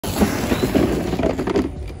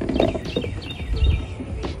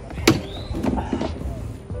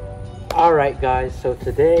Alright guys, so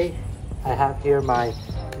today I have here my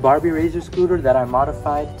Barbie Razor scooter that I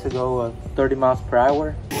modified to go 30 miles per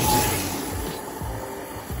hour.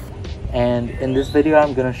 And in this video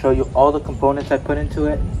I'm going to show you all the components I put into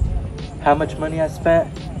it, how much money I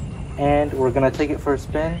spent, and we're going to take it for a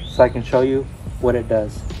spin so I can show you what it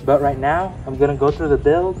does. But right now I'm going to go through the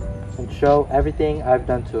build and show everything I've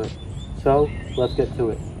done to it. So let's get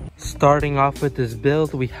to it. Starting off with this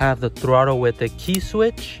build, we have the throttle with the key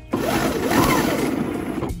switch.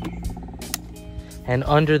 And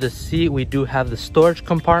under the seat, we do have the storage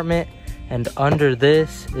compartment. And under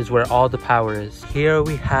this is where all the power is. Here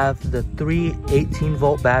we have the three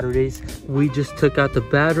 18-volt batteries. We just took out the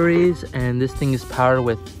batteries, and this thing is powered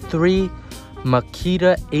with three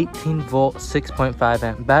Makita 18-volt 6.5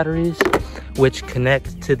 amp batteries, which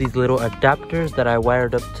connect to these little adapters that I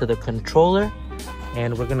wired up to the controller.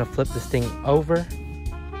 And we're gonna flip this thing over.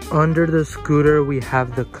 Under the scooter, we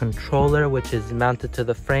have the controller, which is mounted to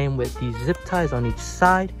the frame with these zip ties on each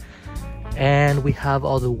side. And we have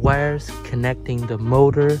all the wires connecting the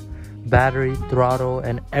motor, battery, throttle,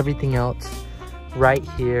 and everything else right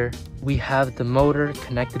here. We have the motor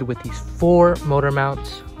connected with these 4 motor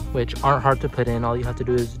mounts, which aren't hard to put in. All you have to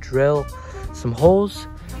do is drill some holes.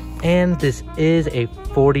 And this is a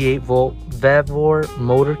 48-volt Vevor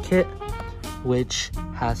motor kit, which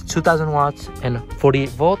has 2000 watts and 48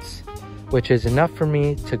 volts, which is enough for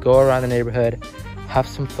me to go around the neighborhood, have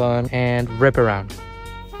some fun, and rip around.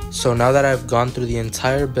 So now that I've gone through the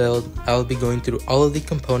entire build, I will be going through all of the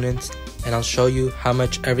components and I'll show you how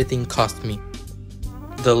much everything cost me.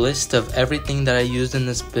 The list of everything that I used in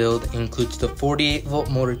this build includes the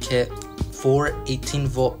 48-volt motor kit, 4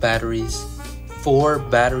 18-volt batteries, 4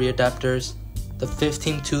 battery adapters, the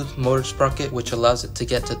 15-tooth motor sprocket, which allows it to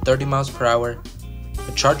get to 30 miles per hour,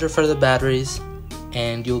 a charger for the batteries,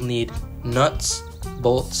 and you'll need nuts,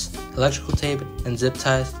 bolts, electrical tape, and zip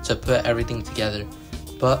ties to put everything together.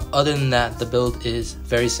 But other than that, the build is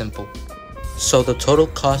very simple. So the total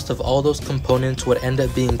cost of all those components would end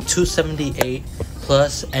up being $278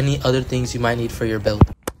 plus any other things you might need for your build.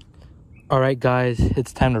 Alright guys,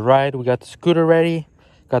 it's time to ride. We got the scooter ready,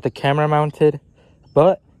 got the camera mounted,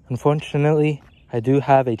 but unfortunately I do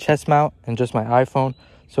have a chest mount and just my iPhone,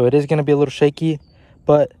 so it is going to be a little shaky,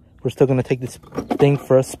 but we're still going to take this thing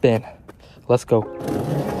for a spin. Let's go.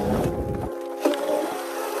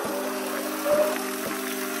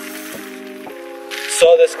 So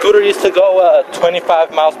the scooter used to go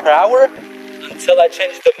 25 miles per hour until I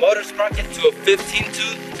changed the motor sprocket to a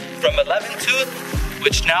 15-tooth from 11-tooth,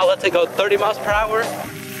 which now lets it go 30 miles per hour.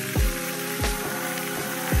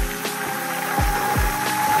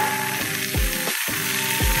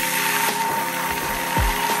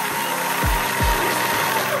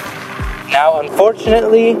 Now,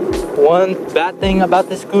 unfortunately, one bad thing about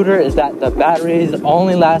this scooter is that the batteries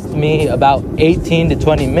only last me about 18 to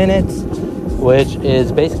 20 minutes, which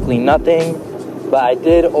is basically nothing. But I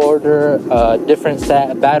did order a different set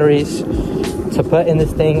of batteries to put in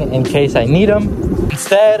this thing in case I need them.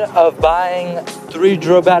 Instead of buying 3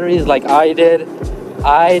 drill batteries like I did,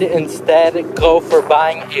 I'd instead go for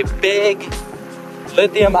buying a big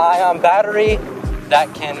lithium-ion battery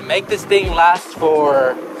that can make this thing last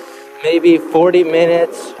for maybe 40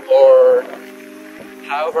 minutes or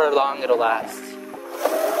however long it'll last.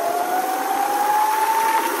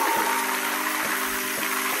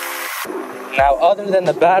 Now, other than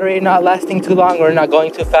the battery not lasting too long or not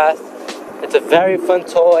going too fast, it's a very fun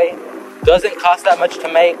toy, doesn't cost that much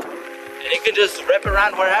to make, and you can just rip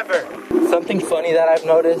around wherever. Something funny that I've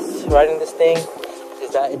noticed riding this thing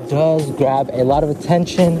is that it does grab a lot of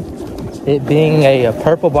attention, it being a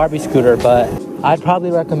purple Barbie scooter, but I'd probably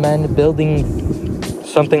recommend building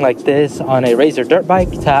something like this on a Razor dirt bike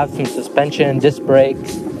to have some suspension, disc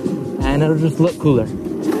brakes, and it'll just look cooler.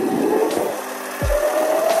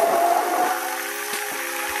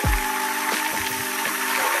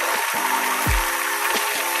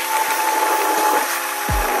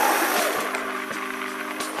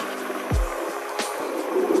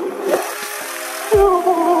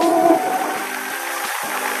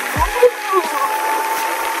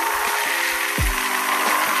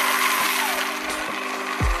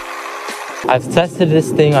 I've tested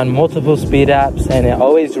this thing on multiple speed apps and it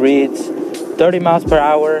always reads 30 miles per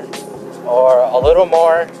hour or a little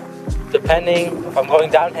more, depending if I'm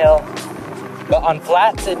going downhill. But on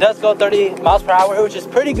flats, it does go 30 miles per hour, which is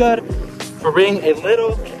pretty good for being a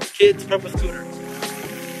little kid's purple scooter.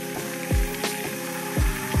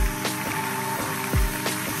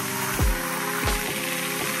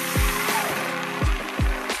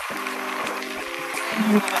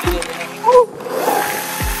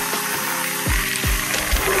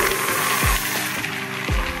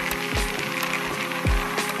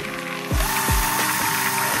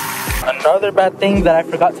 Another bad thing that I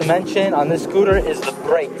forgot to mention on this scooter is the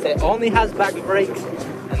brakes. It only has back brakes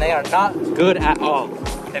and they are not good at all.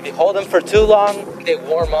 If you hold them for too long, they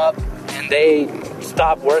warm up and they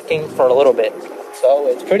stop working for a little bit. So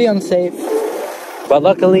it's pretty unsafe, but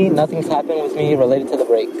luckily nothing's happened with me related to the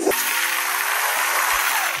brakes.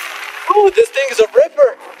 Oh, this thing is a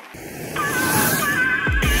ripper.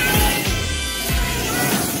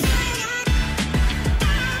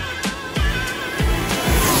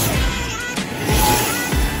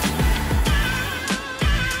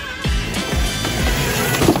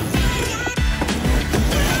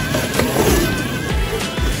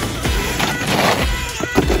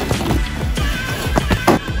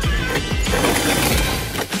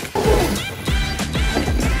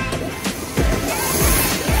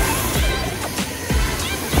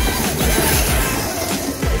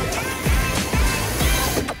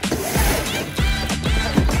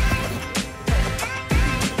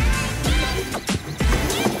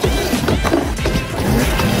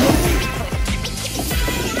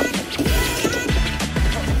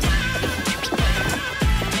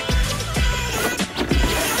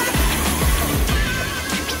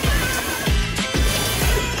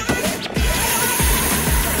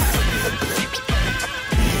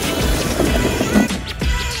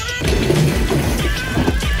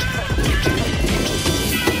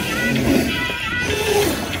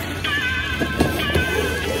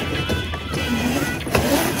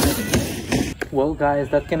 Well guys,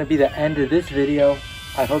 that's gonna be the end of this video.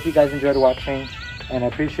 I hope you guys enjoyed watching, and I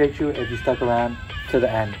appreciate you if you stuck around to the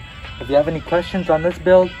end. If you have any questions on this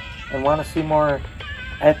build and want to see more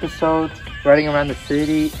episodes, riding around the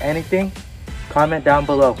city, anything, comment down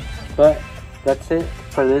below. But that's it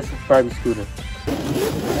for this Barbie scooter.